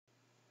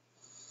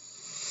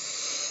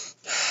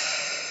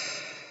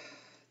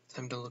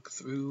Time to look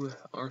through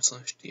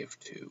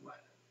r/df2.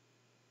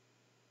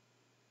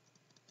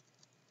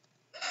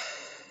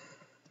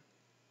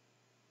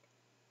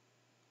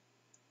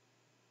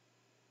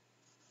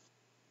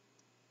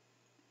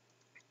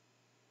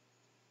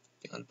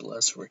 God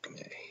bless Rick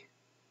May.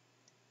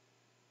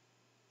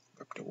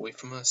 Ripped away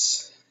from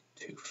us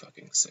too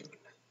fucking soon.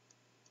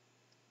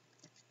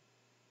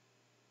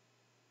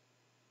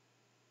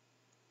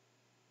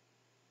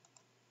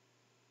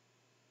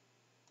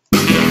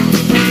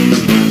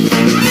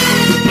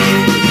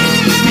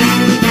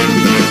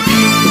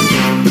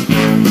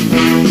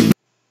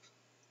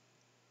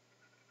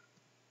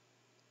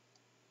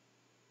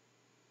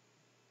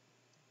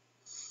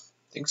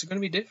 Things are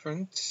gonna be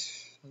different.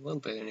 A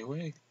little bit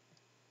anyway.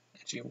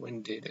 Actually,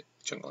 when did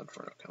Jungle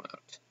Inferno come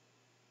out?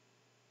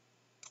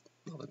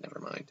 Well, never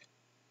mind.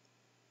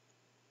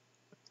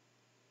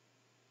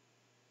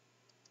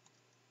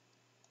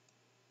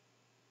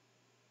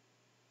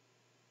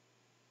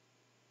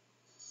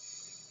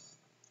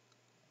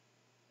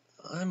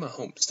 I'm a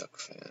Homestuck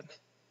fan.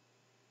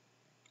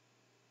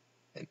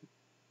 And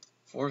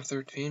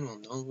 413 will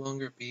no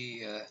longer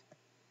be a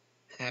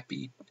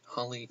happy,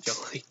 holly,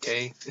 jolly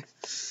day.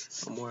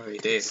 No more of a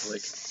day of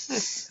like,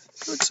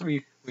 let's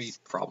read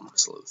Problem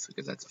Sleuth,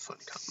 because that's a fun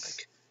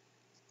comic.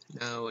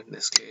 Now, in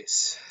this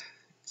case,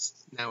 it's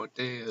now a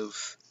day of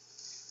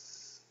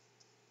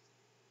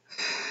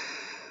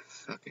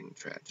fucking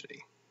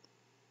tragedy.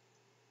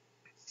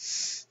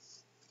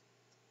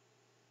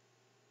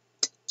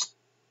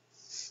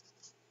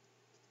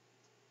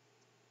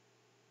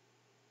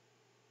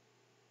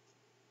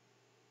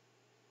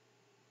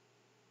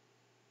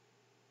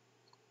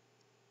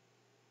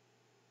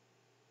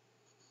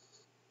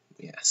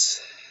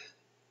 Yes,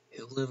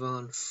 he'll live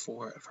on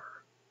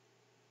forever,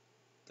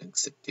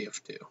 thanks to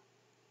DF2.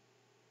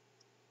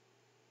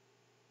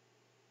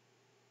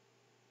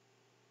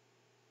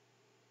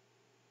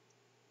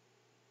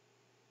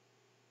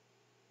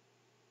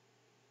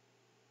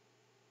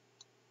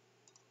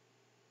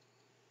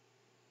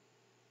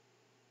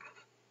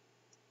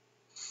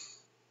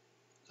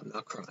 I'm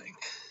not crying.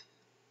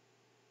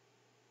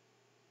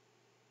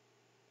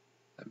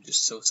 I'm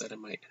just so sad I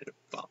might end up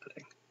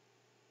vomiting.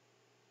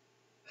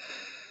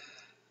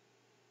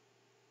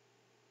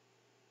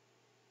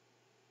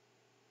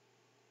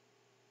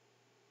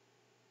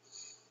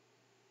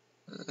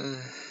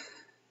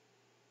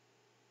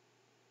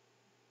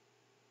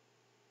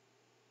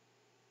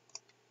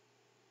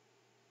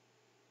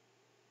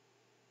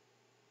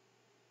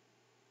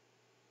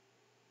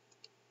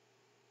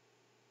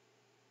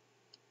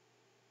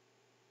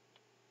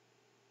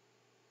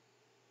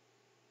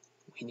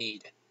 We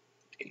need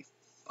a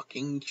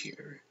fucking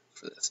cure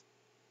for this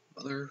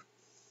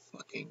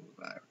motherfucking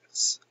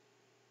virus.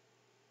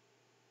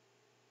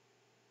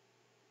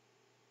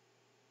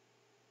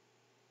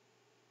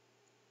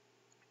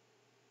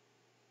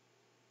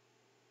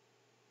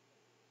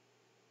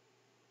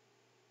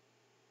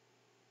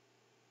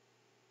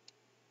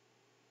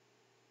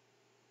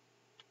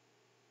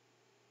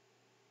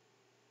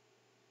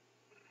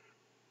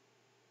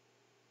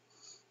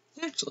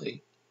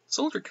 Actually,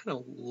 Soldier kind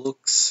of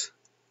looks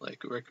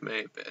like Rick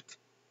May a bit.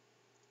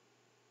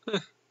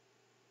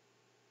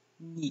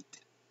 Neat.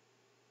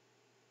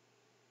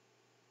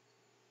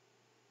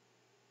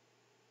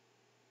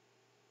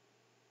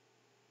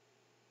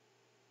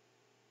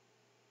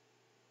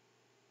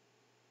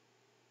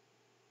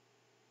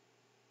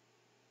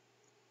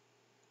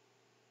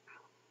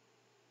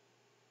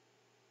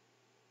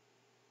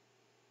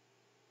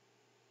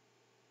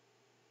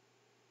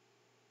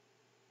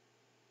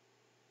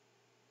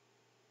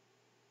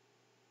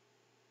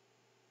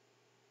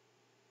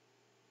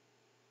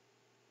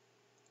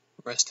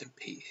 Rest in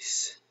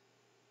peace,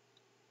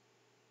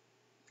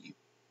 you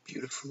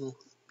beautiful,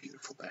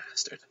 beautiful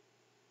bastard.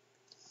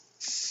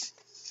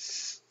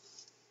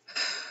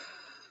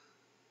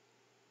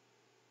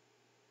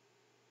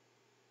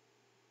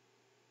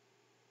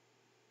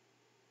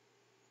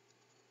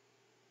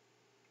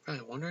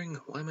 Probably wondering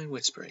why am I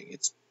whispering?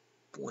 It's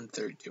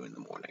 1:32 in the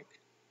morning.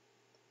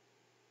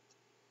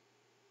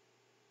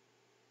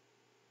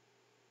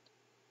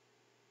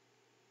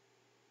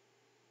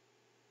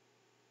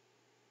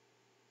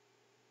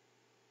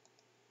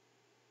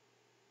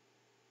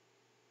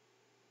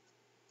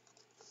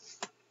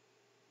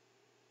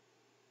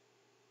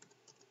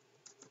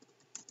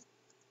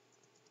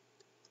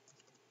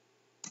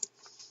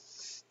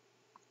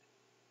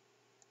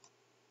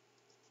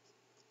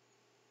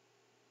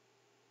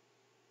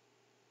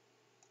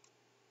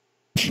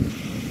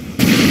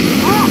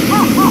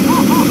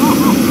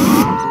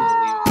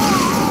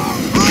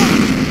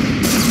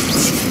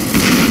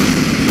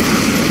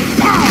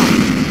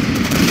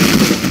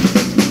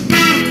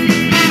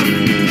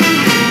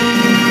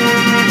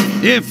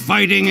 If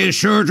fighting is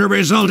sure to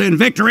result in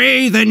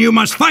victory, then you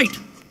must fight.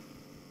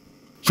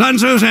 Sun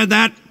Tzu said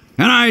that,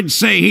 and I'd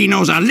say he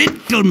knows a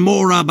little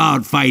more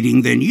about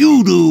fighting than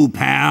you do,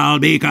 pal,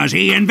 because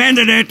he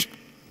invented it,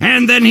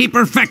 and then he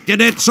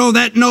perfected it so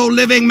that no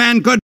living man could